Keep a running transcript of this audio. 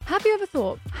Have you ever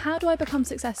thought, how do I become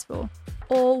successful?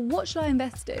 Or what should I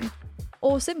invest in?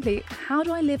 Or simply, how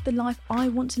do I live the life I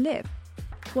want to live?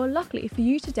 Well, luckily for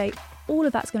you today, all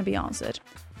of that's going to be answered.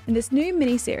 In this new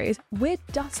mini-series, we're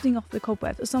dusting off the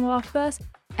cobwebs of some of our first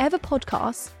ever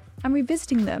podcasts and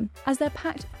revisiting them as they're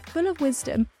packed full of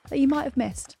wisdom that you might have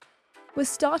missed. We're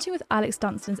starting with Alex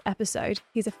Dunstan's episode.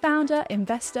 He's a founder,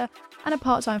 investor, and a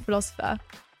part-time philosopher.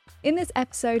 In this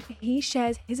episode, he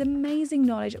shares his amazing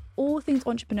knowledge of all things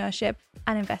entrepreneurship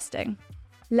and investing.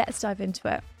 Let's dive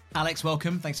into it. Alex,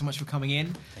 welcome. Thanks so much for coming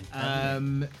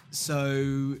in.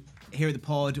 So here at the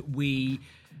pod, we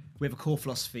have a core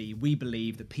philosophy. We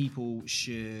believe that people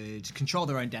should control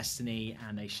their own destiny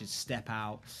and they should step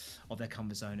out of their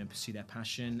comfort zone and pursue their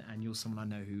passion. And you're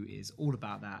someone I know who is all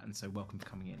about that. And so welcome for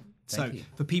coming in. Thank you.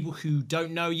 For people who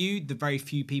don't know you, the very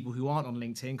few people who aren't on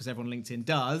LinkedIn, because everyone on LinkedIn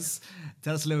does,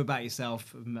 tell us a little about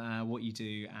yourself, what you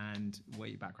do and what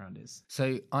your background is.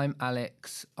 So I'm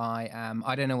Alex. I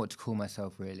don't know what to call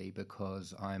myself really,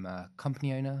 because I'm a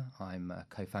company owner. I'm a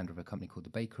co-founder of a company called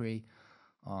The Bakery.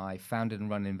 I founded and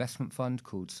run an investment fund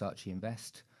called Saatchi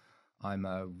Invest. I'm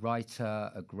a writer,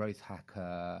 a growth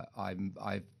hacker.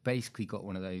 I've basically got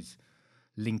one of those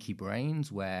linky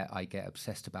brains where I get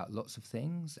obsessed about lots of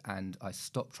things, and I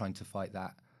stopped trying to fight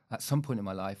that at some point in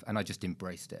my life, and I just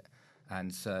embraced it.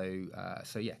 And so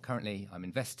currently I'm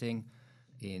investing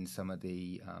in some of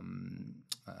the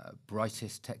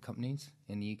brightest tech companies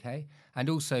in the UK. And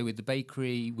also with The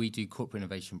Bakery, we do corporate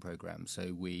innovation programs.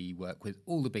 So we work with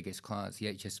all the biggest clients,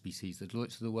 the HSBCs, the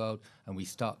Deloittes of the world, and we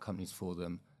start companies for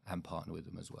them and partner with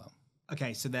them as well.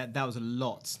 Okay, so that was a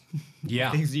lot.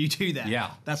 Yeah. Things that you do there.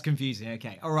 Yeah. That's confusing.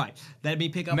 Okay, all right. Let me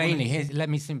pick up Mainly, let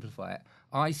me simplify it.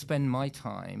 I spend my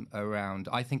time around,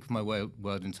 I think of my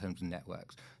world in terms of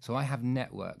networks. So I have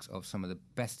networks of some of the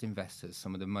best investors,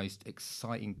 some of the most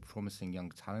exciting, promising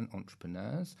young talent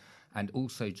entrepreneurs, and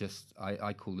also just,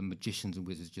 I call them magicians and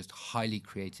wizards, just highly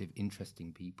creative,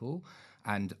 interesting people.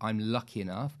 And I'm lucky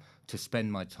enough to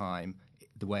spend my time,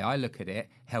 the way I look at it,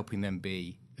 helping them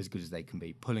be as good as they can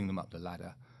be, pulling them up the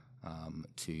ladder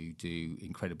to do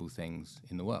incredible things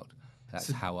in the world. That's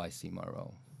how I see my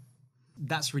role.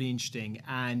 That's really interesting,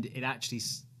 and it actually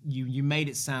you made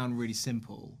it sound really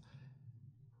simple,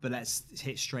 but let's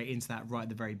hit straight into that right at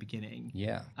the very beginning.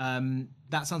 Yeah.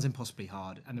 That sounds impossibly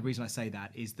hard, and the reason I say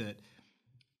that is that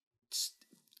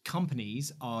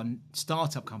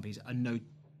startup companies are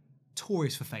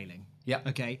notorious for failing. Yeah.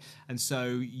 Okay, and so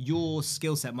your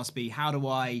skill set must be, how do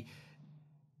I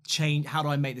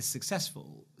make this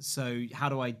successful? So how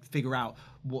do I figure out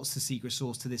what's the secret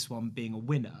sauce to this one being a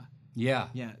winner? Yeah.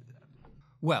 Yeah.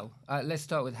 Well, let's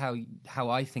start with how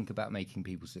I think about making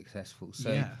people successful.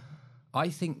 So Yeah. I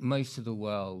think most of the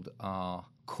world are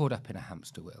caught up in a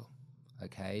hamster wheel,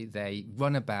 okay? They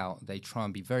run about, they try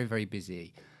and be very, very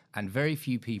busy, and very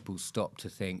few people stop to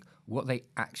think what they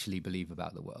actually believe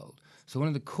about the world. So one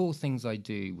of the core things I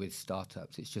do with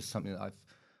startups, it's just something that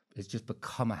it's just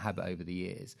become a habit over the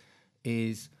years,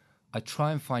 is I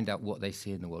try and find out what they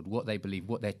see in the world, what they believe,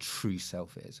 what their true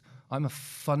self is. I'm a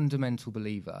fundamental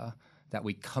believer that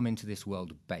we come into this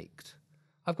world baked.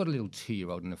 I've got a little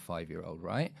 2-year-old and a 5-year-old,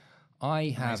 right?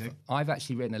 I've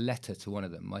actually written a letter to one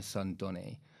of them, my son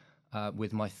Donnie,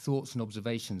 with my thoughts and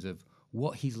observations of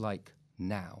what he's like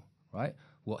now, right?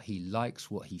 What he likes,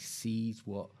 what he sees,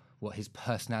 what his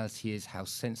personality is, how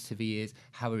sensitive he is,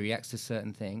 how he reacts to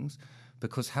certain things.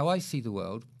 Because how I see the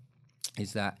world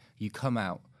is that you come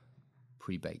out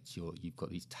pre-baked. You've got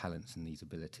these talents and these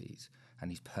abilities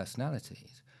and these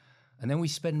personalities. And then we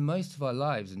spend most of our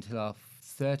lives until our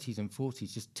 30s and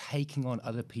 40s just taking on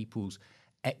other people's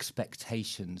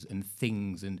expectations and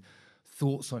things and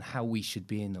thoughts on how we should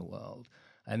be in the world.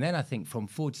 And then I think from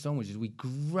 40s onwards, we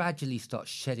gradually start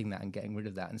shedding that and getting rid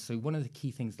of that. And so one of the key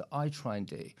things that I try and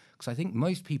do, because I think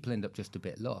most people end up just a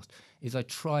bit lost, is I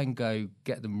try and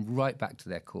get them right back to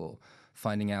their core,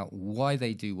 finding out why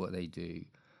they do what they do,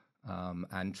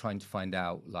 and trying to find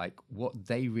out like what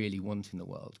they really want in the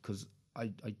world. Because I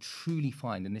truly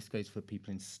find, and this goes for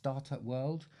people in startup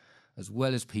world as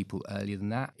well as people earlier than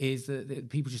that, is that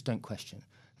people just don't question.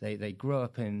 They grow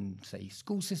up in, say,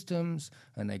 school systems,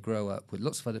 and they grow up with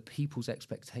lots of other people's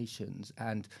expectations,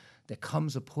 and there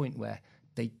comes a point where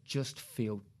they just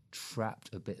feel trapped,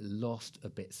 a bit lost, a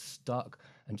bit stuck,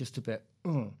 and just a bit,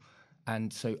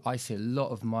 And so I see a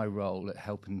lot of my role at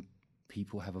helping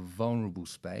people have a vulnerable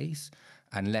space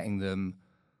and letting them,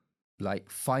 like,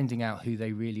 finding out who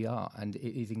they really are. And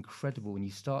it is incredible when you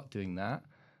start doing that.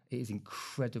 It is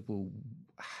incredible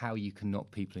how you can knock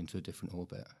people into a different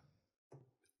orbit.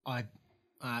 I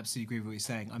absolutely agree with what you're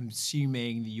saying. I'm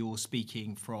assuming that you're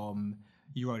speaking from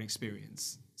your own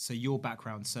experience. So your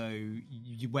background,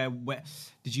 where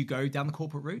did you go down the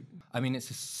corporate route? I mean,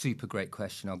 it's a super great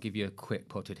question. I'll give you a quick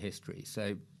potted history.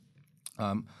 So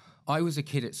I was a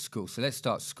kid at school. So let's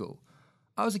start school.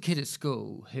 I was a kid at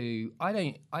school who I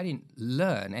didn't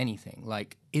learn anything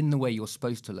like in the way you're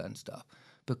supposed to learn stuff,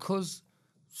 because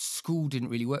school didn't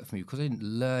really work for me, because I didn't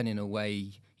learn in a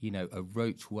way, a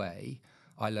rote way.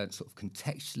 I learned sort of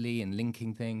contextually and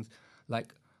linking things.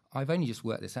 Like, I've only just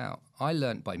worked this out. I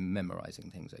learned by memorizing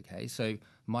things, okay? So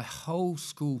my whole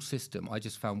school system, I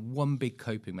just found one big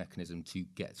coping mechanism to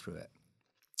get through it.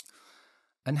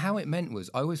 And how it meant was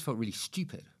I always felt really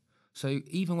stupid. So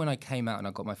even when I came out and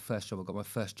I got my first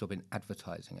job in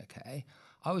advertising, okay?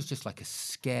 I was just like a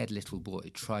scared little boy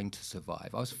trying to survive.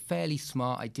 I was fairly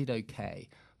smart, I did okay,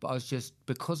 but I was just,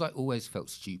 because I always felt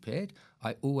stupid,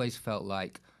 I always felt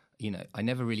like, I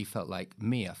never really felt like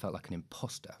me, I felt like an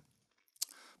imposter.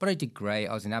 But I did great.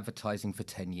 I was in advertising for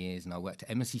 10 years, and I worked at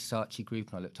MSC Saatchi Group,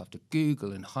 and I looked after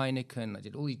Google and Heineken. I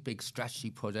did all these big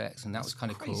strategy projects, and that was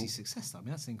kind of cool. Crazy success. I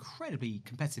mean, that's an incredibly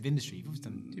competitive industry. You've always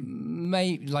done.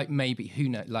 Maybe, who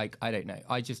knows? Like, I don't know.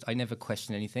 I never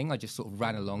questioned anything. I just sort of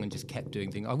ran along and just kept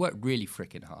doing things. I worked really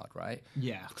freaking hard, right?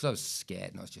 Yeah. Because I was scared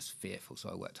and I was just fearful, so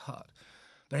I worked hard.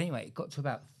 But anyway, it got to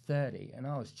about 30, and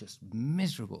I was just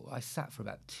miserable. I sat for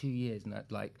about 2 years, and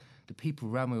the people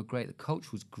around me were great. The culture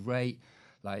was great.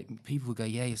 Like, people would go,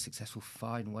 yeah, you're successful,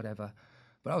 fine, whatever.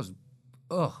 But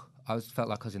I felt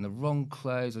like I was in the wrong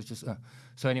clothes. I was just,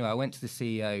 So anyway, I went to the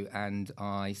CEO and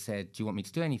I said, do you want me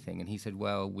to do anything? And he said,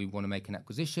 well, we want to make an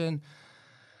acquisition.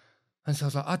 And so I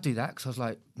was like, I'd do that, because I was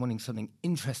like wanting something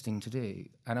interesting to do.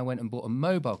 And I went and bought a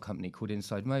mobile company called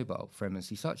Inside Mobile for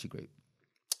MSC Saatchi Group.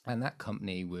 And that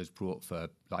company was brought for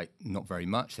like not very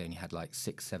much. They only had like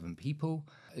 6-7 people.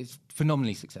 It's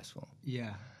phenomenally successful.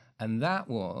 Yeah. And that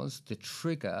was the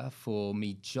trigger for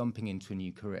me jumping into a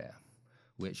new career,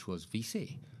 which was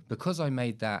VC. Because I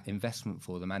made that investment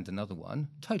for them and another one,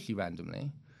 totally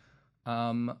randomly,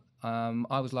 I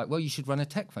was like, well, you should run a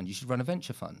tech fund. You should run a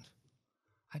venture fund.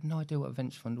 I had no idea what a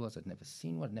venture fund was. I'd never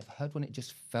seen one. I'd never heard one. It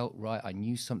just felt right. I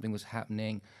knew something was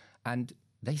happening. And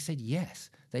they said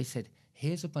yes. They said,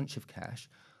 here's a bunch of cash.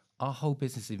 Our whole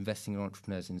business is investing in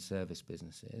entrepreneurs in service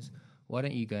businesses. Why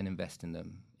don't you go and invest in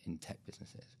them in tech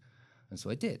businesses? And so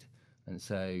I did. And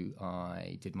so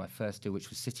I did my first deal, which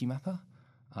was Citymapper,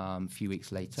 a few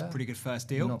weeks later. It's a pretty good first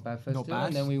deal. Not bad first deal.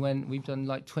 And then we've done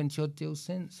like 20 odd deals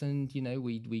since. And,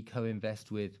 we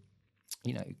co-invest with,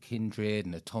 Kindred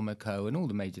and Atomico and all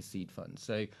the major seed funds.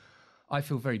 So I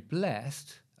feel very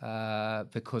blessed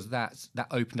because that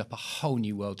opened up a whole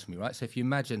new world to me, right? So if you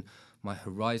imagine my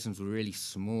horizons were really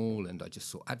small and I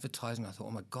just saw advertising. I thought,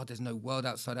 oh my God, there's no world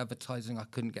outside advertising. I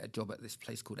couldn't get a job at this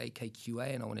place called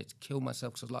AKQA and I wanted to kill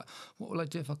myself because I was like, what will I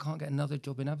do if I can't get another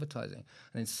job in advertising?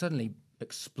 And then suddenly,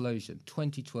 explosion,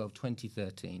 2012,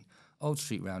 2013, Old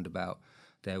Street Roundabout,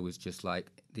 there was just like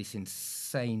this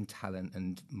insane talent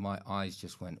and my eyes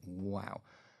just went, wow.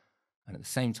 And at the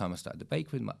same time, I started the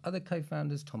bakery with my other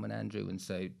co-founders, Tom and Andrew, and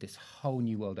so this whole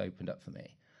new world opened up for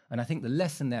me. And I think the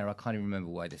lesson there, I can't even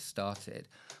remember why this started,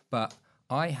 but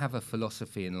I have a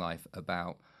philosophy in life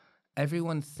about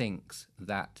everyone thinks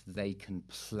that they can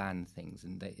plan things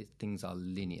and things are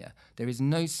linear. There is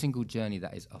no single journey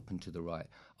that is up and to the right.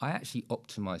 I actually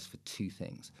optimize for two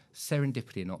things,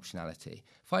 serendipity and optionality.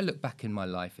 If I look back in my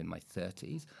life in my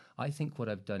 30s, I think what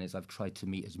I've done is I've tried to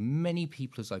meet as many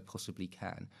people as I possibly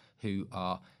can who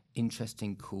are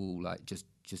interesting, cool, like just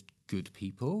good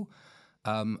people.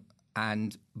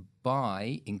 And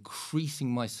by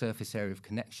increasing my surface area of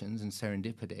connections and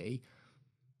serendipity,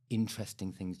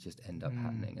 interesting things just end up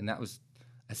happening. And that was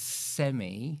a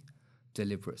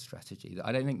semi-deliberate strategy that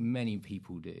I don't think many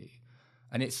people do.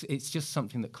 And it's just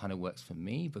something that kind of works for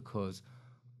me because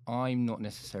I'm not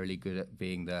necessarily good at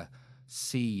being the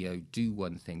CEO, do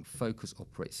one thing, focus,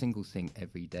 operate, single thing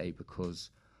every day because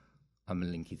I'm a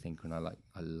linky thinker and I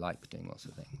like doing lots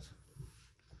of things.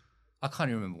 I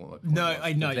can't even remember what my point was.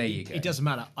 I know. There you go. It doesn't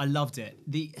matter. I loved it.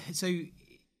 So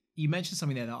you mentioned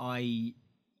something there that I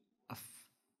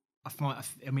find.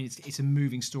 I mean, it's a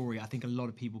moving story. I think a lot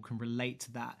of people can relate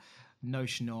to that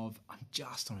notion of I'm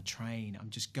just on a train.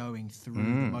 I'm just going through the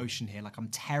motion here. Like I'm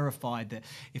terrified that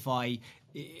if I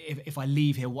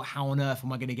leave here, how on earth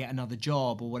am I going to get another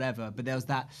job or whatever? But there's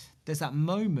that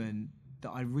moment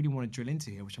that I really want to drill into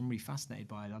here, which I'm really fascinated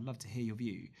by. And I'd love to hear your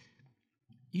view.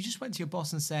 You just went to your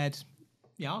boss and said,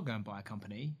 yeah, I'll go and buy a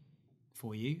company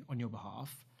for you on your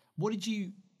behalf. What made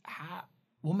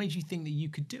you think that you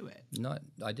could do it? No,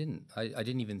 I didn't. I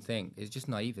didn't even think. It's just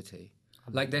naivety.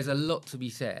 Like there's a lot to be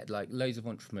said. Like loads of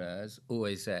entrepreneurs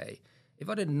always say, if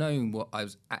I'd have known what I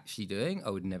was actually doing, I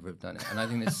would never have done it. And I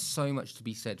think there's so much to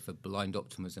be said for blind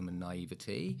optimism and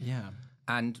naivety. Yeah.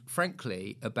 And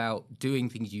frankly, about doing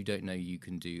things you don't know you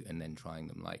can do and then trying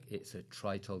them. Like, it's a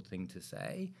trite-old thing to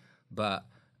say, but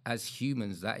as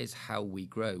humans, that is how we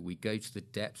grow. We go to the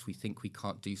depths. We think we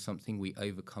can't do something. We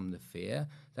overcome the fear.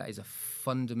 That is a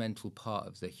fundamental part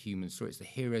of the human story. It's the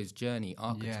hero's journey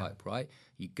archetype, right?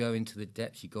 You go into the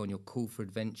depths. You go on your call for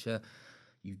adventure.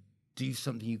 You do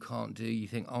something you can't do. You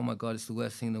think, oh my God, it's the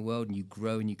worst thing in the world. And you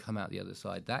grow and you come out the other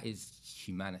side. That is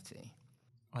humanity.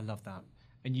 I love that.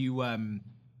 And you,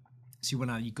 so you went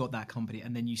out, you got that company,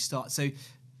 and then you start. So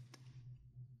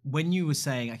when you were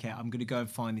saying, okay, I'm going to go and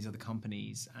find these other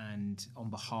companies, and on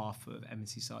behalf of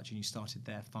M&C Saatchi, and you started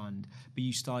their fund, but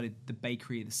you started the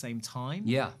bakery at the same time.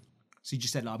 Yeah. So you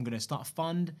just said, like, I'm going to start a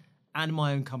fund and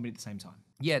my own company at the same time.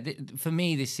 Yeah. For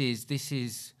me, this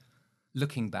is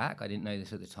looking back. I didn't know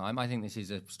this at the time. I think this is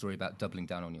a story about doubling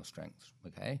down on your strengths.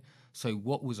 Okay. So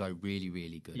what was I really,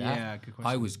 really good at? Yeah, good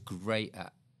question. I was great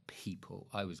at people.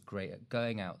 I was great at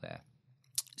going out there,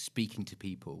 speaking to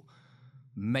people,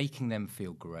 making them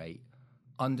feel great,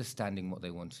 understanding what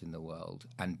they wanted in the world,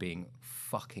 and being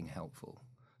fucking helpful.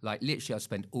 Like, literally, I'd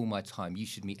spend all my time, you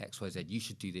should meet XYZ, you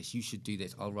should do this, you should do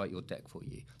this, I'll write your deck for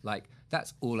you. Like,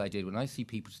 that's all I did. When I see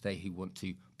people today who want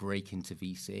to break into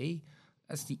VC,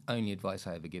 that's the only advice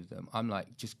I ever give them. I'm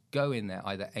like, just go in there,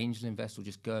 either angel invest or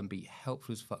just go and be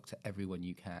helpful as fuck to everyone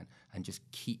you can, and just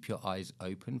keep your eyes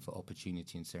open for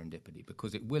opportunity and serendipity,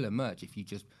 because it will emerge if you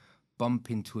just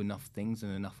bump into enough things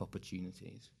and enough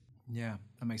opportunities. Yeah,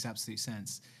 that makes absolute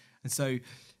sense. And so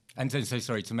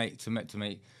sorry to make.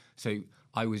 So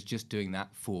I was just doing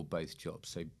that for both jobs.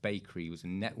 So bakery was a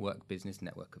network business,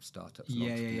 network of startups and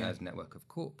entrepreneurs, network of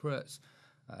corporates.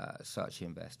 Saatchi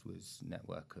Invest was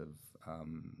network of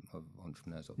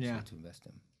entrepreneurs, obviously, to invest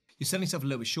in. You're selling yourself a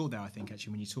little bit short there, I think,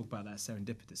 actually, when you talk about that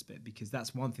serendipitous bit, because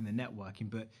that's one thing, the networking.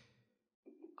 But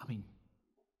I mean,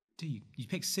 you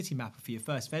picked Citymapper for your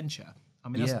first venture? I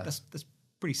mean, that's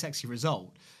pretty sexy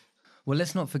result. Well,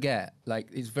 let's not forget, like,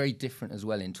 it's very different as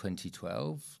well in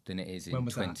 2012 than it is in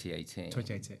 2018.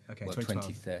 2018, okay. Well,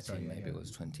 2013, maybe it was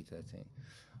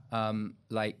 2013.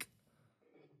 Like,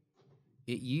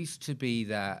 it used to be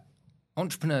that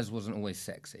entrepreneurs wasn't always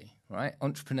sexy, right?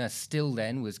 Entrepreneur still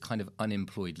then was kind of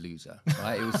unemployed loser,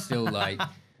 right? It was still like,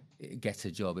 get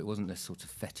a job. It wasn't the sort of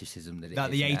fetishism that it is now.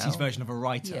 The 80s version of a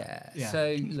writer. Yeah.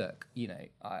 So, look, you know,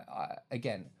 I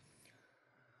again...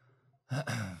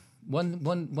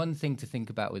 One thing to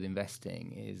think about with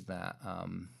investing is that,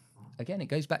 again, it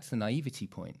goes back to the naivety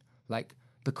point. Like,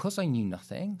 because I knew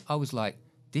nothing, I was like,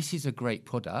 this is a great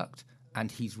product,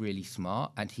 and he's really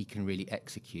smart, and he can really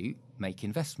execute, make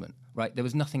investment, right? There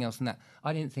was nothing else than that.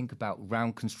 I didn't think about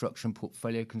round construction,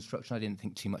 portfolio construction. I didn't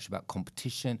think too much about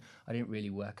competition. I didn't really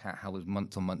work out how his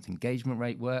month-on-month engagement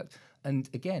rate worked. And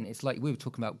again, it's like we were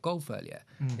talking about golf earlier.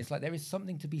 It's like there is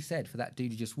something to be said for that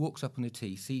dude who just walks up on the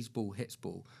tee, sees ball, hits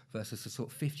ball, versus a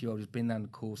sort of 50-year-old who's been down the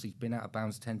course, he's been out of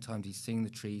bounds 10 times, he's seeing the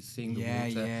trees, seeing the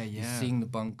water, he's seeing the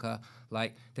bunker.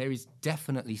 Like, there is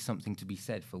definitely something to be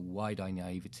said for wide-eyed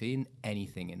naivety in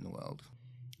anything in the world.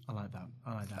 I like that.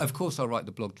 Of course, I'll write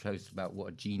the blog post about what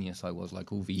a genius I was,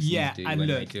 like all VCs do when they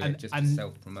do it, just to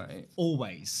self-promote.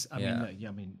 Always. I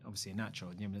mean, obviously a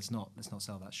natural. Let's not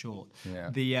sell that short.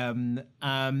 Yeah. And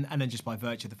then just by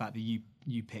virtue of the fact that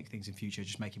you pick things in future,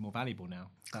 just make it more valuable now.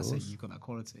 That's it. You've got that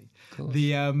quality.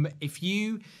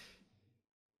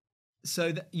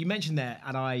 You mentioned there,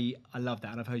 and I love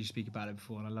that, and I've heard you speak about it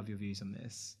before, and I love your views on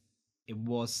this. It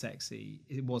was sexy.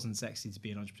 It wasn't sexy to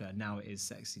be an entrepreneur. Now it is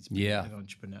sexy to be an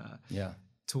entrepreneur. Yeah.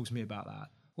 Talk to me about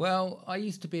that. Well, I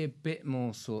used to be a bit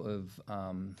more sort of,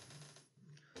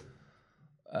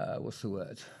 what's the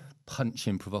word?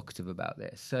 Punching provocative about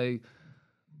this. So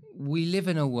we live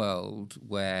in a world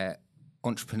where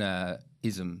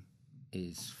entrepreneurism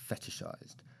is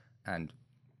fetishized, and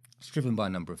it's driven by a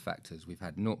number of factors. We've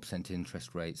had 0% interest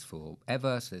rates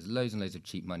forever, so there's loads and loads of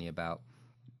cheap money about.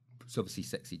 It's obviously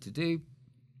sexy to do,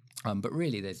 but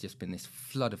really there's just been this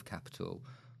flood of capital.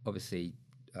 Obviously,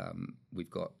 we've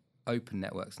got open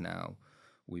networks now.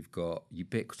 We've got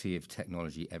ubiquity of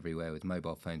technology everywhere with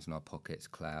mobile phones in our pockets,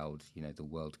 cloud, the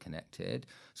world connected.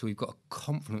 So we've got a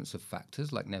confluence of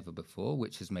factors like never before,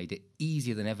 which has made it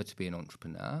easier than ever to be an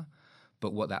entrepreneur.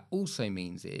 But what that also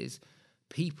means is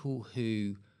people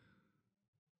who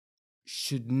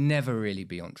should never really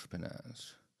be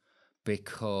entrepreneurs,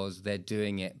 because they're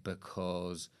doing it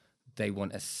because they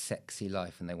want a sexy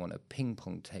life and they want a ping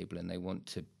pong table and they want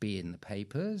to be in the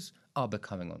papers, are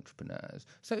becoming entrepreneurs.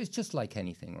 So it's just like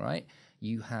anything, right?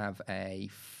 You have a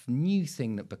new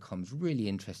thing that becomes really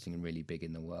interesting and really big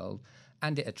in the world,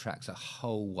 and it attracts a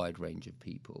whole wide range of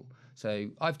people. So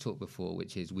I've talked before,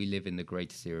 which is we live in the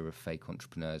greatest era of fake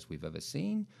entrepreneurs we've ever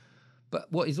seen.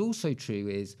 But what is also true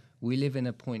is we live in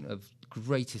a point of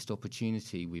greatest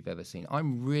opportunity we've ever seen.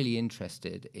 I'm really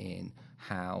interested in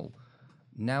how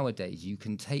nowadays you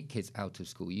can take kids out of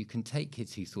school, you can take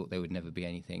kids who thought they would never be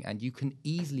anything, and you can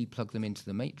easily plug them into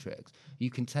the matrix. You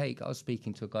can take, I was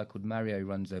speaking to a guy called Mario, who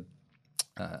runs a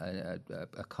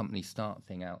company start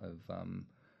thing out of a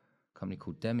company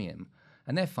called Demium,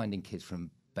 and they're finding kids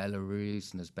from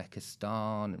Belarus and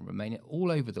Uzbekistan and Romania,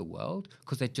 all over the world,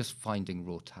 because they're just finding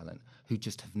raw talent who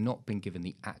just have not been given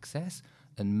the access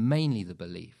and mainly the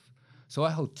belief. So I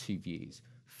hold two views.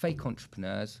 Fake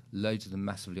entrepreneurs, loads of them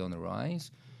massively on the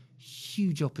rise.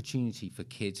 Huge opportunity for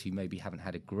kids who maybe haven't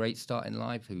had a great start in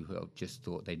life, who just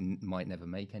thought they might never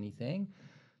make anything,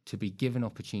 to be given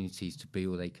opportunities to be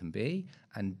all they can be,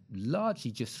 and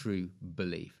largely just through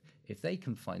belief. If they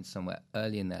can find somewhere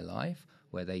early in their life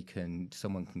where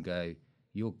someone can go,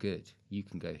 you're good, you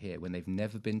can go here, when they've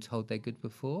never been told they're good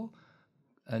before.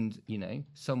 And,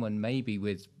 someone maybe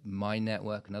with my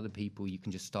network and other people, you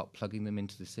can just start plugging them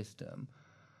into the system.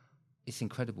 It's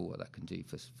incredible what that can do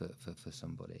for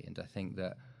somebody. And I think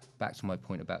that, back to my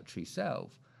point about true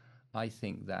self, I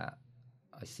think that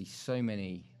I see so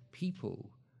many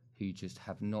people who just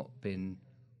have not been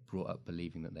brought up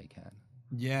believing that they can.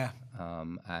 Yeah.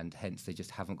 And hence they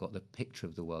just haven't got the picture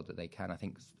of the world that they can.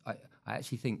 I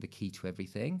actually think the key to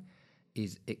everything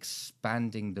is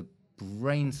expanding the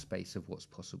brain space of what's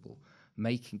possible,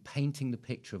 painting the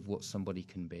picture of what somebody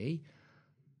can be,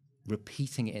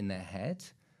 repeating it in their head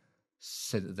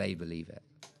so that they believe it.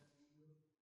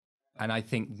 And I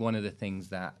think one of the things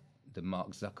that the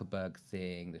Mark Zuckerberg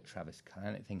thing, the Travis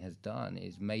Kalanick thing has done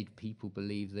is made people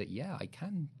believe that, yeah, I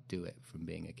can do it from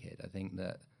being a kid. I think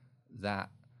that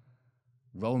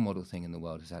role model thing in the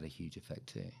world has had a huge effect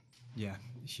too. Yeah,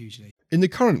 hugely. In the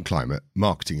current climate,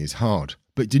 marketing is hard.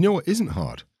 But do you know what isn't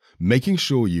hard? Making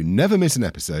sure you never miss an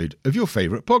episode of your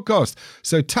favourite podcast.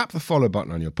 So tap the follow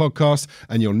button on your podcast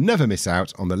and you'll never miss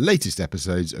out on the latest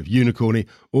episodes of Unicorny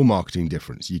or Marketing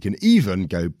Difference. You can even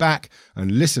go back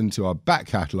and listen to our back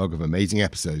catalogue of amazing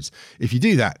episodes. If you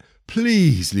do that,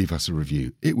 please leave us a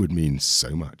review. It would mean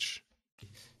so much.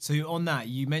 So on that,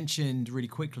 you mentioned really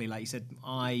quickly, like you said,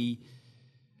 the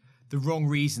wrong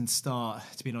reason to start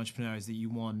to be an entrepreneur is that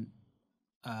you want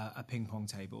a ping pong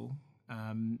table.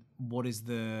 What is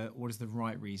the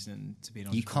right reason to be an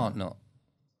entrepreneur? You can't not.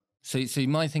 So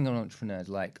my thing on entrepreneurs,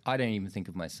 like, I don't even think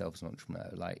of myself as an entrepreneur.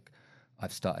 Like,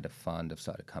 I've started a fund, I've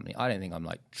started a company. I don't think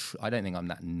I'm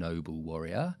that noble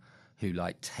warrior who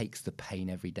like takes the pain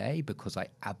every day because I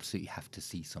absolutely have to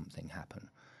see something happen.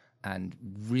 And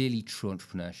really true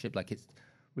entrepreneurship,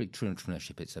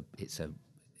 it's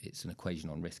an equation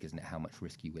on risk, isn't it? How much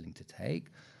risk are you willing to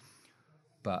take?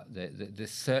 But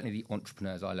there's certainly the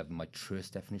entrepreneurs I love, and my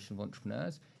truest definition of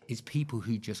entrepreneurs is people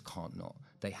who just can't not.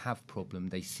 They have problem,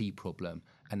 they see problem,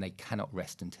 and they cannot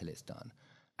rest until it's done.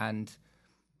 And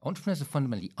entrepreneurs are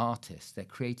fundamentally artists. They're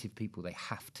creative people. They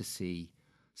have to see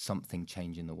something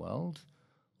change in the world,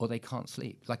 or they can't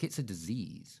sleep. Like, it's a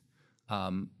disease,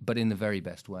 but in the very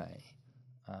best way.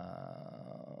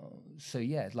 So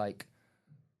yeah, like,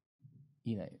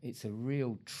 it's a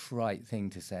real trite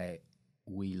thing to say,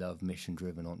 we love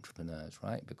mission-driven entrepreneurs,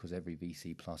 right? Because every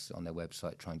VC plus on their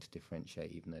website trying to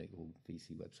differentiate, even though all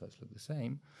VC websites look the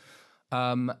same.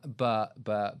 But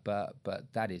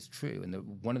that is true.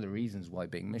 And one of the reasons why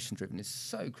being mission-driven is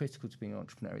so critical to being an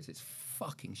entrepreneur is it's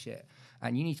fucking shit.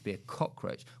 And you need to be a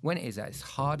cockroach. When it is at its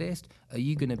hardest, are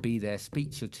you going to be there,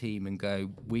 speak to your team and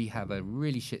go, we have a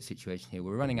really shit situation here.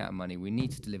 We're running out of money. We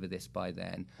need to deliver this by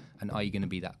then. And are you going to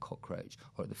be that cockroach?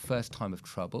 Or at the first time of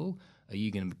trouble, are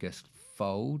you going to just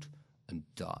fold and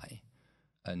die?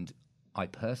 And I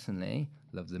personally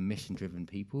love the mission-driven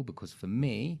people because for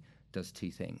me, it does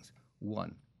two things.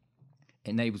 One,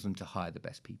 enables them to hire the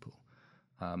best people.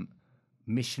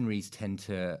 Missionaries tend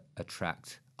to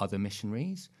attract other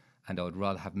missionaries, and I would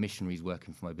rather have missionaries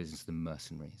working for my business than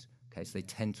mercenaries. Okay, so they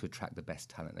tend to attract the best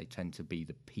talent. They tend to be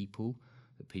the people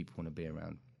that people want to be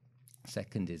around.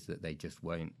 Second is that they just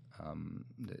won't,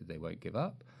 they won't give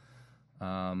up.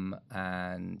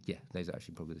 And yeah, those are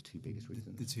actually probably the two biggest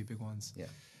reasons. The two big ones. Yeah.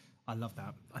 I love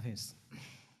that. I think it's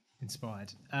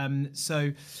inspired.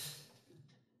 So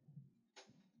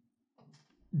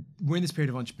we're in this period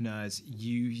of entrepreneurs.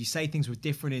 You say things were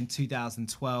different in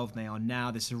 2012 than they are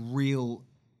now. There's a real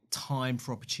time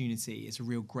for opportunity. It's a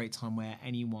real great time where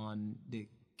anyone, the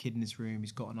kid in this room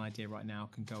who's got an idea right now,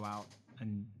 can go out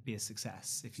and be a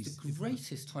success. It's the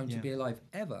greatest time to be alive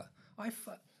ever.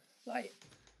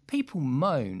 People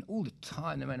moan all the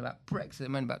time. They moan about Brexit, they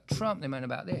moan about Trump, they moan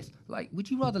about this. Like, would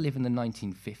you rather live in the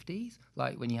 1950s?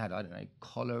 Like, when you had, I don't know,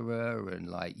 cholera, and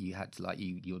like you had to, like,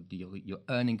 your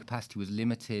earning capacity was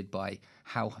limited by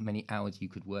how many hours you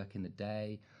could work in the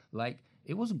day. Like,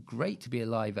 it wasn't great to be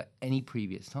alive at any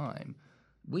previous time.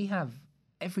 We have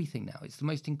everything now. It's the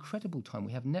most incredible time.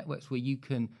 We have networks where you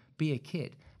can be a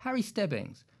kid. Harry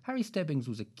Stebbings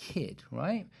was a kid,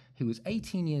 right, who was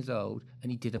 18 years old,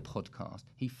 and he did a podcast.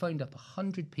 He phoned up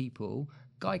 100 people.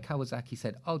 Guy Kawasaki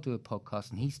said, I'll do a podcast,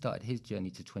 and he started his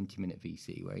journey to 20-minute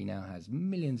VC, where he now has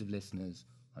millions of listeners,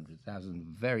 100,000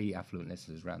 very affluent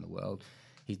listeners around the world.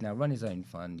 He's now run his own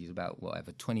fund. He's about,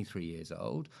 23 years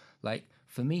old. Like,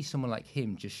 for me, someone like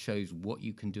him just shows what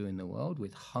you can do in the world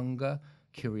with hunger,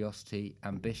 curiosity,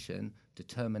 ambition,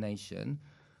 determination,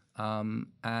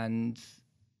 and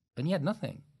he had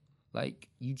nothing. Like,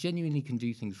 you genuinely can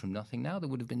do things from nothing now that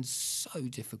would have been so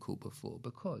difficult before,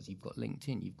 because you've got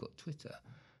LinkedIn, you've got Twitter,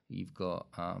 you've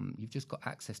just got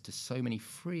access to so many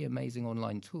free, amazing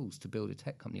online tools to build a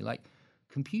tech company. Like,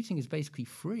 computing is basically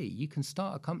free. You can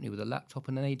start a company with a laptop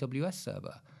and an AWS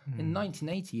server. In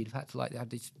 1980, you'd have had to have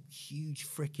this huge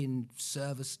freaking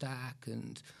server stack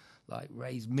and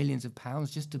raise millions of pounds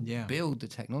just to build the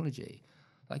technology.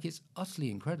 Like, it's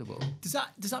utterly incredible. Does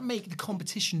that make the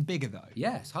competition bigger, though?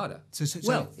 Yeah, it's harder. So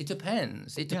it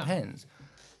depends. It depends.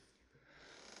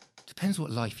 Depends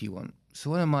what life you want. So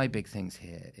one of my big things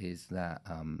here is that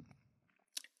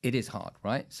it is hard,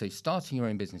 right? So starting your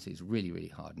own business is really, really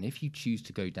hard. And if you choose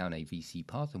to go down a VC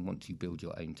path and want to build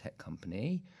your own tech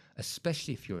company,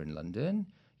 especially if you're in London,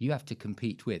 you have to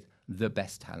compete with the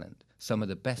best talent, some of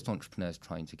the best entrepreneurs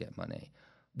trying to get money.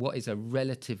 What is a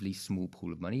relatively small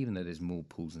pool of money, even though there's more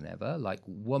pools than ever, like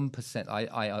 1%.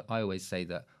 I always say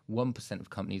that 1% of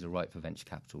companies are right for venture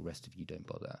capital, rest of you don't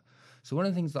bother. So one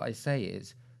of the things that I say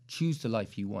is choose the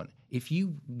life you want. If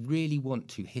you really want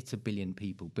to hit 1 billion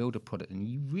people, build a product, and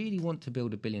you really want to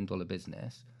build $1 billion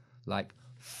business, like,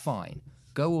 fine,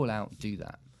 go all out, do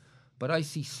that. But I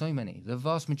see so many, the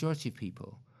vast majority of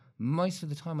people, most of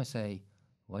the time I say,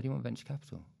 why do you want venture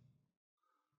capital?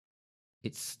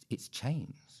 It's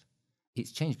changed.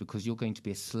 It's changed because you're going to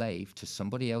be a slave to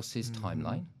somebody else's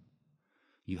timeline.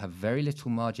 You have very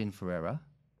little margin for error.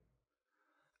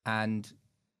 And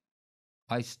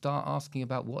I start asking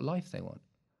about what life they want.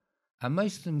 And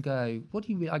most of them go,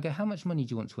 I go, how much money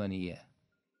do you want to earn a year?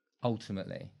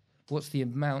 Ultimately, what's the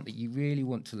amount that you really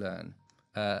want to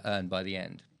earn by the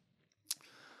end?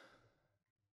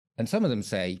 And some of them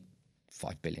say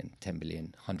 5 billion, 10 billion,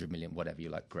 100 million, whatever.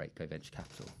 You're like, great, go venture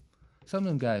capital. Some of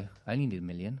them go, I only need $1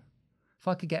 million. If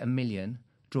I could get $1 million,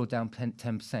 draw down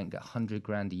 10%, get 100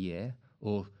 grand a year,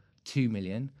 or 2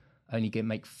 million, only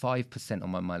make 5% on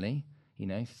my money,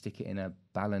 stick it in a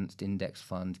balanced index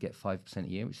fund, get 5% a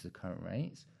year, which is the current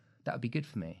rates, that would be good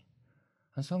for me.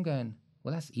 And so I'm going,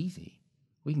 well, that's easy.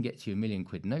 We can get to you £1 million,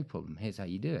 no problem. Here's how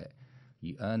you do it.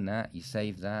 You earn that, you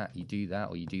save that, you do that,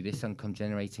 or you do this income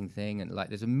generating thing. And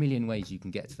there's 1 million ways you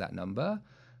can get to that number,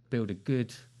 build a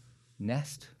good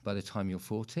nest by the time you're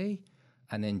 40,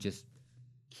 and then just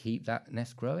keep that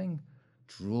nest growing,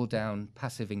 draw down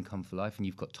passive income for life, and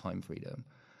you've got time freedom.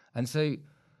 And so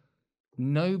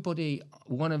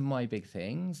one of my big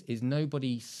things is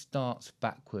nobody starts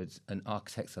backwards and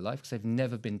architects their life because they've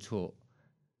never been taught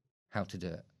how to do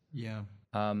it. Yeah.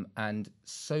 And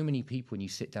so many people, when you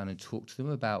sit down and talk to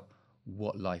them about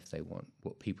what life they want,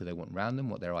 what people they want around them,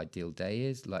 what their ideal day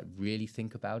is, really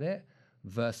think about it,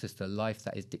 versus the life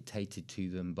that is dictated to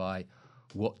them by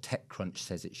what TechCrunch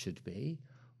says it should be,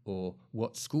 or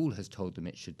what school has told them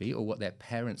it should be, or what their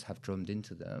parents have drummed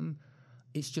into them.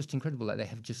 It's just incredible. They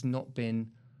have just not been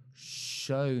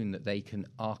shown that they can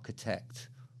architect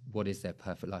what is their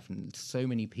perfect life. And so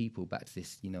many people, back to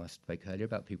this, I spoke earlier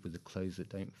about people with the clothes that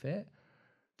don't fit,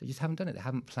 they just haven't done it. They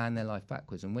haven't planned their life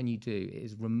backwards. And when you do, it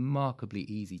is remarkably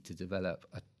easy to develop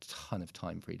a ton of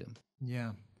time freedom.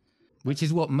 Yeah. Which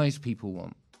is what most people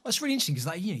want. Well, it's really interesting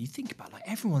because, you think about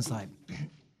everyone's like,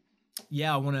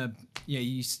 yeah, I want to.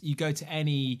 You go to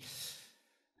any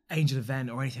angel event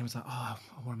or anything, it's like, oh,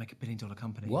 I want to make $1 billion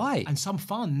company. Why? And some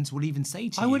funds will even say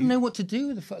to you, I wouldn't know what to do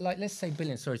with let's say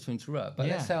billion. Sorry to interrupt, but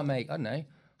let's say I make, I don't know,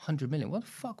 100 million. What the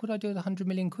fuck would I do with 100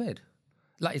 million quid?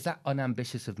 Is that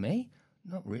unambitious of me?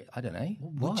 Not really. I don't know.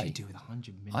 What would you do with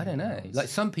 100 million? I don't know.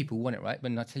 Some people want it, right?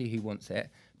 But I tell you who wants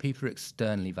it. People are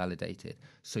externally validated.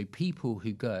 So people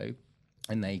who go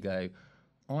and they go,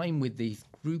 I'm with this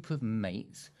group of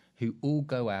mates who all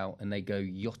go out and they go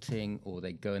yachting, or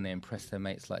they go and they impress their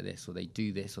mates like this, or they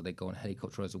do this, or they go on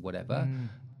helicopter rides or whatever.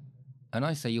 And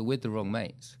I say, you're with the wrong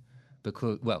mates.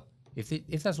 Because,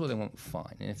 If that's what they want,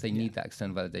 fine. And if they need that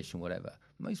external validation, whatever.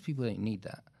 Most people don't need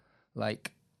that.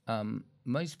 Like,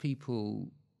 most people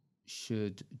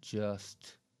should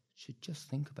just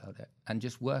think about it and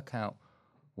just work out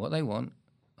what they want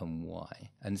and why.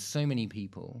 And so many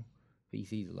people,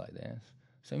 VCs are like this,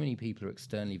 so many people are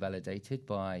externally validated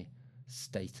by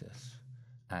status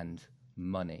and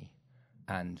money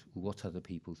and what other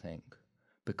people think.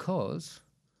 Because,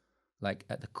 like,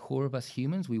 at the core of us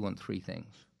humans, we want three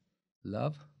things: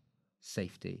 love,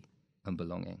 safety, and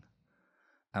belonging.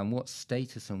 And what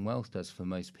status and wealth does for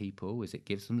most people is it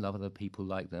gives them love, other people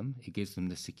like them. It gives them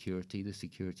the security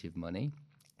of money.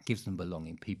 It gives them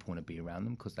belonging. People want to be around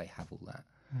them because they have all that.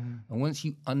 And once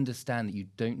you understand that you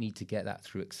don't need to get that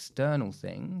through external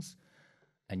things,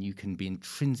 and you can be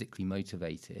intrinsically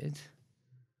motivated,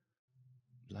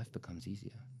 life becomes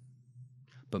easier.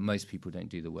 But most people don't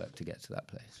do the work to get to that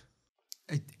place.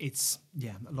 It's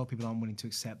a lot of people aren't willing to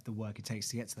accept the work it takes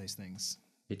to get to those things.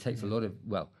 It takes a lot of,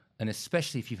 and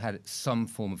especially if you've had some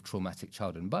form of traumatic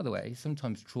childhood. And by the way,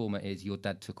 sometimes trauma is your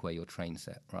dad took away your train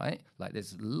set, right? Like,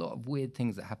 there's a lot of weird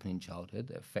things that happen in childhood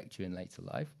that affect you in later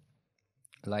life.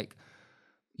 Like,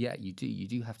 yeah, you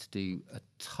do have to do a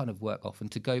ton of work often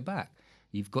to go back.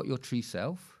 You've got your true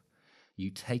self. You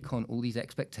take on all these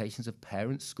expectations of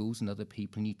parents, schools, and other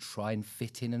people, and you try and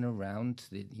fit in and around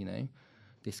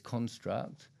this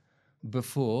construct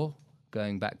before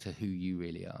going back to who you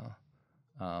really are.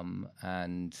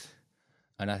 And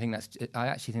I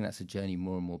actually think that's a journey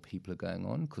more and more people are going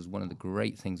on, because one of the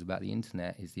great things about the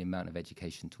internet is the amount of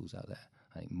education tools out there.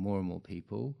 I think more and more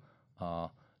people are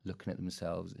looking at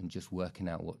themselves and just working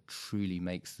out what truly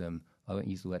makes them, I won't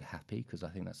use the word happy because I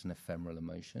think that's an ephemeral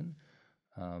emotion,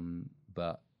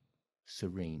 but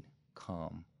serene,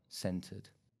 calm, centered.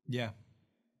 Yeah.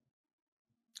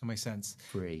 That makes sense.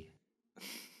 Free.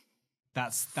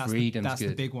 That's Freedom's that's the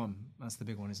good. big one. That's the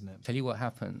big one, isn't it? Tell you what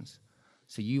happens.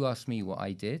 So you asked me what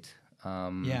I did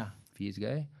a few years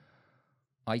ago.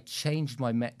 I changed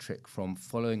my metric from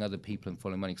following other people and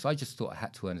following money, because I just thought I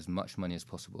had to earn as much money as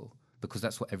possible, because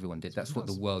that's what everyone did. That's what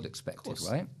the world expected,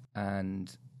 right?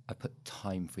 And I put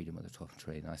time freedom at the top of the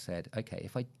tree. And I said, okay,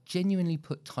 if I genuinely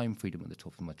put time freedom at the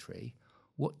top of my tree,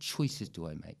 what choices do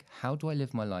I make? How do I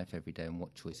live my life every day, and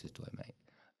what choices do I make?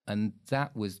 And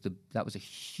that was a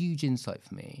huge insight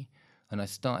for me. And I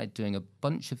started doing a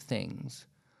bunch of things,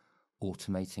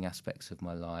 automating aspects of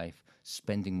my life,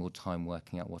 spending more time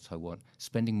working out what I want,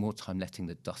 spending more time letting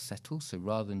the dust settle. So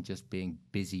rather than just being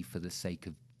busy for the sake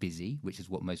of busy, which is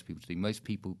what most people do. Most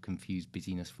people confuse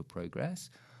busyness for progress.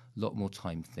 A lot more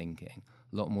time thinking,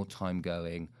 a lot more time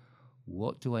going,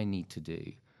 what do I need to do?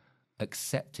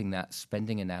 Accepting that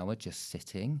spending an hour just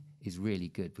sitting is really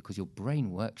good, because your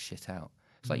brain works shit out.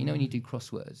 It's like, when you do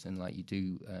crosswords and like you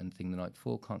do a thing the night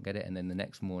before, can't get it, and then the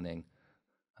next morning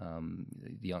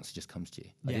the answer just comes to you.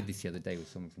 I did this the other day with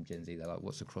someone from Gen Z. They're like,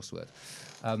 "What's a crossword?"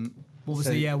 What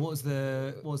was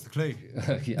the clue?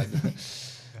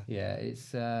 Yeah,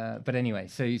 it's. But anyway,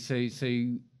 so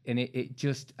and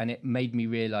it made me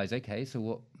realize, okay, so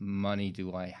what money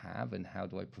do I have, and how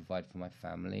do I provide for my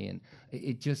family, and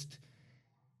it just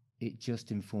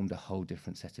informed a whole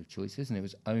different set of choices. And it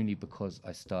was only because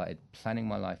I started planning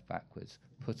my life backwards,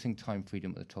 putting time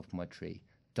freedom at the top of my tree,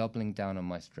 doubling down on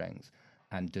my strengths,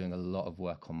 and doing a lot of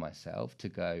work on myself to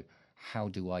go, how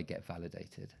do I get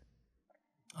validated?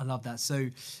 I love that. So,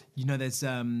 there's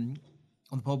on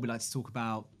the pod we like to talk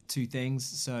about two things.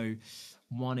 So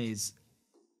one is,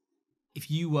 if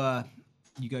you go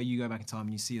back in time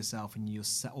and you see yourself and you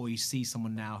see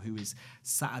someone now who is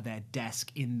sat at their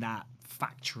desk in that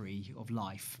factory of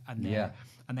life, and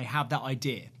they have that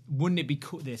idea. Wouldn't it be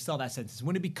cool? They start that sentence.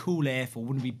 Wouldn't it be cool if, or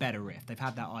wouldn't it be better if they've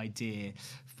had that idea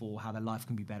for how their life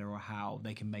can be better, or how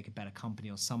they can make a better company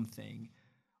or something?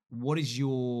 What is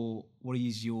your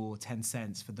 10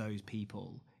 cents for those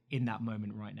people in that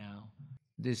moment right now?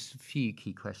 There's a few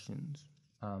key questions.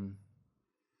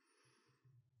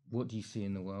 What do you see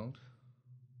in the world?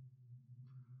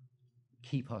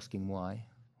 Keep asking why.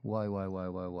 Why?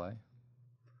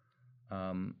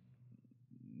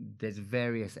 There's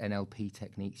various NLP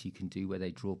techniques you can do where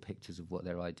they draw pictures of what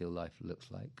their ideal life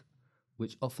looks like,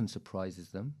 which often surprises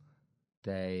them.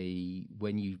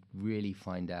 When you really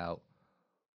find out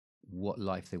what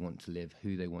life they want to live,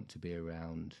 who they want to be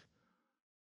around,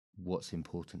 what's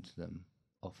important to them,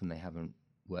 often they haven't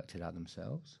worked it out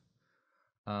themselves.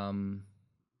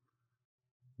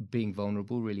 Being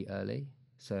vulnerable really early.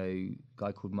 So a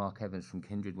guy called Mark Evans from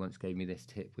Kindred once gave me this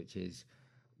tip, which is,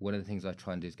 one of the things I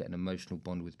try and do is get an emotional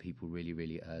bond with people really,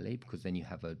 really early, because then you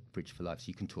have a bridge for life. So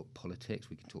you can talk politics,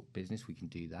 we can talk business, we can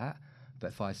do that. But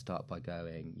if I start by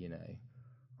going,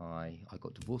 I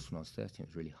got divorced when I was 30 and it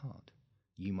was really hard.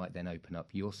 You might then open up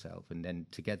yourself, and then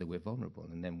together we're vulnerable,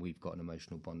 and then we've got an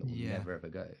emotional bond that will never ever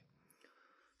go.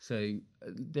 So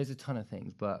there's a ton of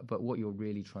things, but what you're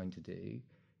really trying to do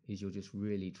is you're just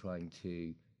really trying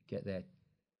to get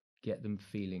them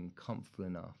feeling comfortable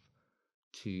enough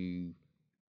to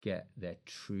get their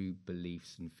true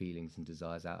beliefs and feelings and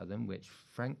desires out of them, which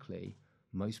frankly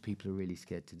most people are really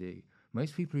scared to do.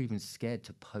 Most people are even scared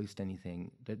to post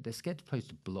anything. They're scared to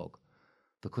post a blog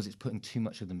because it's putting too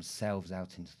much of themselves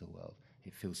out into the world.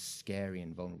 It feels scary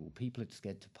and vulnerable. People are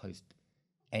scared to post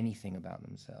anything about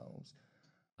themselves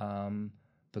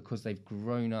because they've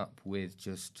grown up with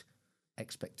just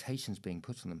expectations being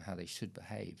put on them, how they should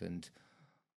behave. And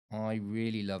I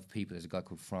really love people. There's a guy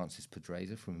called Francis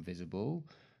Pedreza from Invisible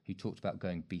who talked about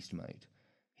going beast mode.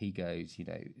 He goes,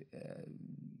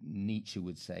 Nietzsche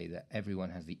would say that everyone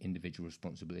has the individual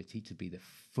responsibility to be the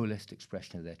fullest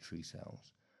expression of their true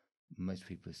selves. Most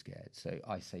people are scared. So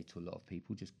I say to a lot of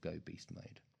people, just go beast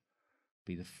mode.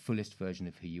 Be the fullest version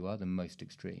of who you are, the most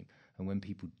extreme. And when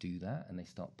people do that and they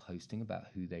start posting about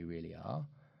who they really are,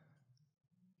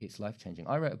 it's life-changing.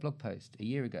 I wrote a blog post a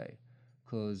year ago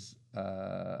because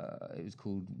it was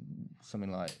called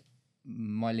something like,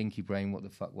 My Linky Brain, What the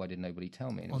Fuck, Why Did Nobody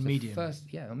Tell Me? And it was Medium.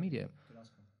 On Medium.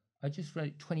 I just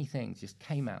wrote 20 things, just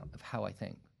came out of how I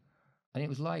think. And it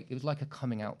was like a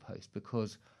coming out post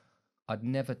because I'd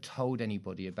never told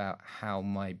anybody about how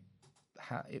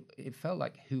it felt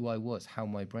like who I was, how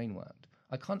my brain worked.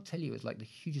 I can't tell you, it was like the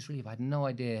hugest relief. I had no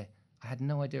idea at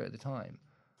the time.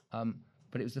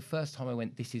 But it was the first time I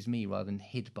went, this is me, rather than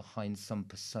hid behind some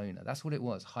persona. That's what it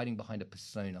was, hiding behind a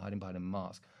persona, hiding behind a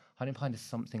mask, hiding behind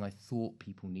something I thought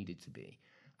people needed to be.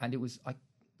 And it was,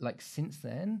 since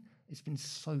then, it's been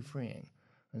so freeing.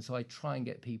 And so I try and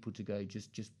get people to go,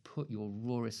 just put your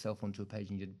rawest self onto a page,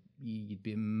 and you'd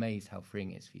be amazed how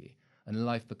freeing it is for you. And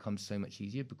life becomes so much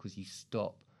easier because you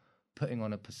stop putting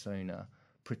on a persona,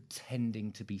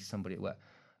 pretending to be somebody at work.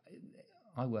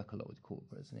 I work a lot with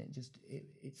corporates, and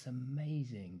it's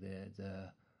amazing.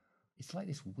 It's like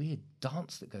this weird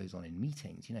dance that goes on in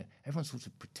meetings. Everyone's sort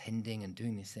of pretending and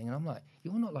doing this thing, and I'm like,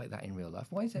 you're not like that in real life.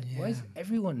 Why is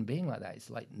everyone being like that? It's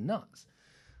like nuts.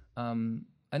 And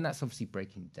that's obviously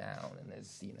breaking down, and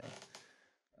there's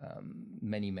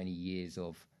many years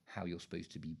of how you're supposed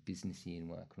to be businessy in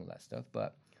work and all that stuff.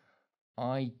 But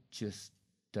I just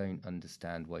don't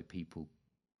understand why people.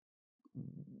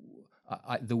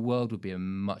 The world would be a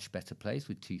much better place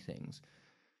with two things.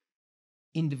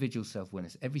 Individual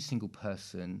self-awareness. Every single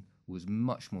person was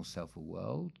much more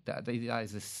self-aware. That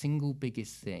is the single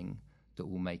biggest thing that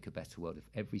will make a better world. If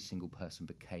every single person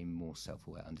became more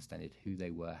self-aware, understood who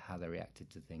they were, how they reacted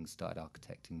to things, started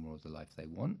architecting more of the life they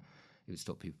want, it would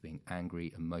stop people being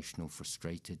angry, emotional,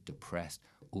 frustrated, depressed,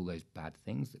 all those bad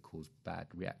things that cause bad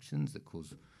reactions, that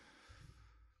cause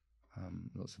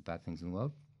lots of bad things in the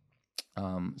world.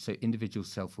 So individual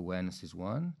self-awareness is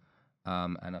one,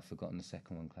 and I've forgotten the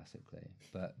second one classically,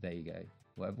 but there you go.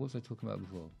 What was I talking about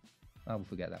before? We'll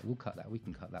forget that. We'll cut that. We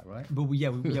can cut that, right? But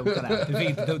we'll cut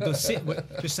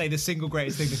that. Just say the single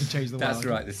greatest thing that can change the world. That's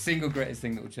right. The single greatest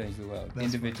thing that will change the world.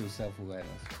 That's individual self-awareness.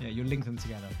 Yeah, you'll link them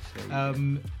together.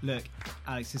 Look,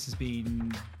 Alex, this has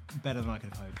been better than I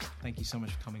could have hoped. Thank you so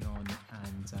much for coming on,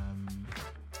 and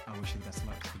I wish you the best of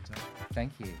luck.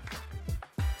 Thank you.